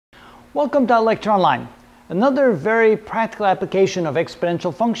Welcome to our lecture online. Another very practical application of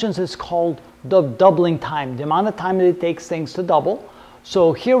exponential functions is called the doubling time, the amount of time that it takes things to double.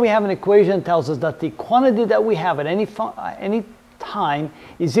 So here we have an equation that tells us that the quantity that we have at any time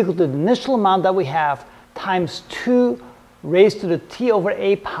is equal to the initial amount that we have times 2 raised to the t over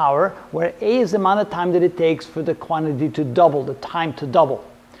a power, where a is the amount of time that it takes for the quantity to double, the time to double.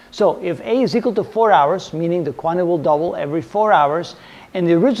 So if a is equal to 4 hours, meaning the quantity will double every 4 hours, and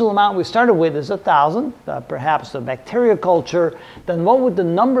the original amount we started with is 1,000, perhaps the bacteria culture, then what would the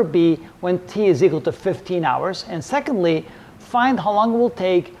number be when t is equal to 15 hours? And secondly, find how long it will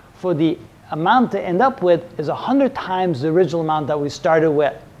take for the amount to end up with is 100 times the original amount that we started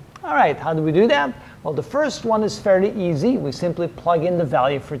with. All right, how do we do that? Well, the first one is fairly easy. We simply plug in the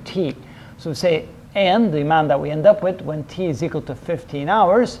value for t. So we say n, the amount that we end up with when t is equal to 15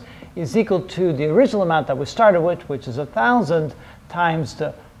 hours, is equal to the original amount that we started with, which is 1,000, times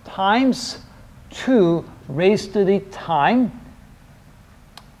the times 2 raised to the time,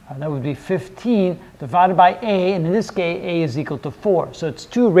 that would be 15, divided by a, and in this case a is equal to 4. So it's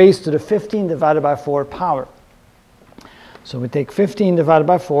 2 raised to the 15 divided by 4 power. So we take 15 divided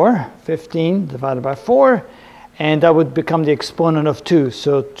by 4, 15 divided by 4, and that would become the exponent of 2.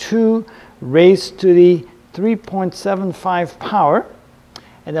 So 2 raised to the 3.75 power,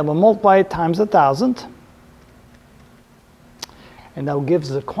 and then we'll multiply it times 1,000. And that gives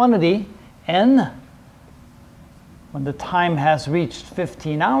us a quantity, n, when the time has reached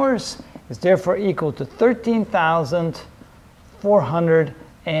 15 hours, is therefore equal to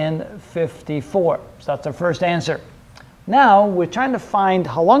 13,454. So that's our first answer. Now we're trying to find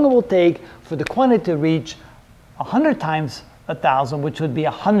how long it will take for the quantity to reach 100 times 1,000, which would be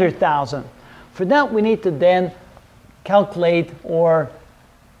 100,000. For that, we need to then calculate, or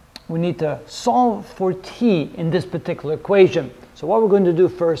we need to solve for t in this particular equation. So what we're going to do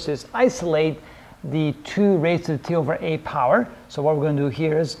first is isolate the 2 raised to the t over a power. So what we're going to do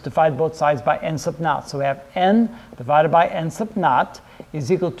here is divide both sides by n sub naught. So we have n divided by n sub naught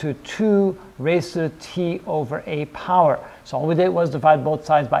is equal to 2 raised to the t over a power. So all we did was divide both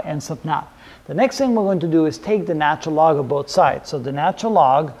sides by n sub naught. The next thing we're going to do is take the natural log of both sides. So the natural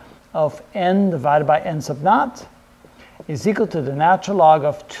log of n divided by n sub naught is equal to the natural log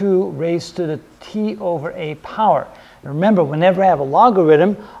of 2 raised to the t over a power. And remember, whenever I have a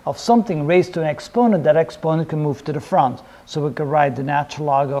logarithm of something raised to an exponent, that exponent can move to the front. So we could write the natural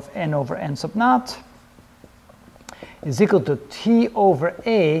log of n over n sub naught is equal to t over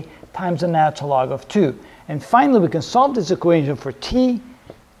a times the natural log of 2. And finally, we can solve this equation for t.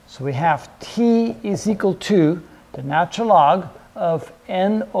 So we have t is equal to the natural log of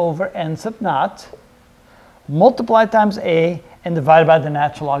n over n sub naught multiply times a and divide by the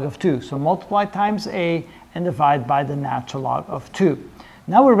natural log of 2. So multiply times a and divide by the natural log of 2.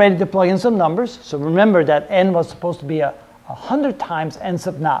 Now we're ready to plug in some numbers. So remember that n was supposed to be 100 times n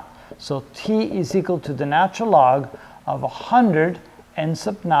sub naught. So t is equal to the natural log of 100 n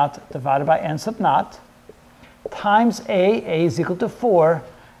sub naught divided by n sub naught times a is equal to 4,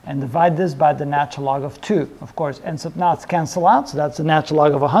 and divide this by the natural log of 2. Of course, n sub naughts cancel out, so that's the natural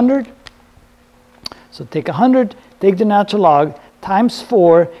log of 100. So take 100, take the natural log, times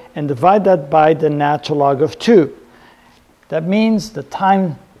 4, and divide that by the natural log of 2. That means the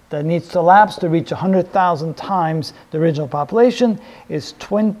time that needs to elapse to reach 100,000 times the original population is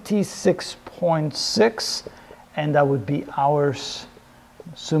 26.6, and that would be hours,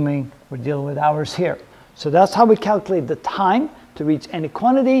 assuming we're dealing with hours here. So that's how we calculate the time to reach any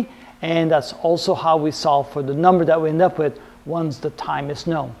quantity, and that's also how we solve for the number that we end up with once the time is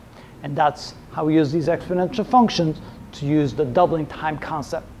known. And that's how we use these exponential functions to use the doubling time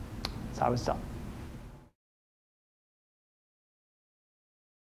concept. That's how it's done.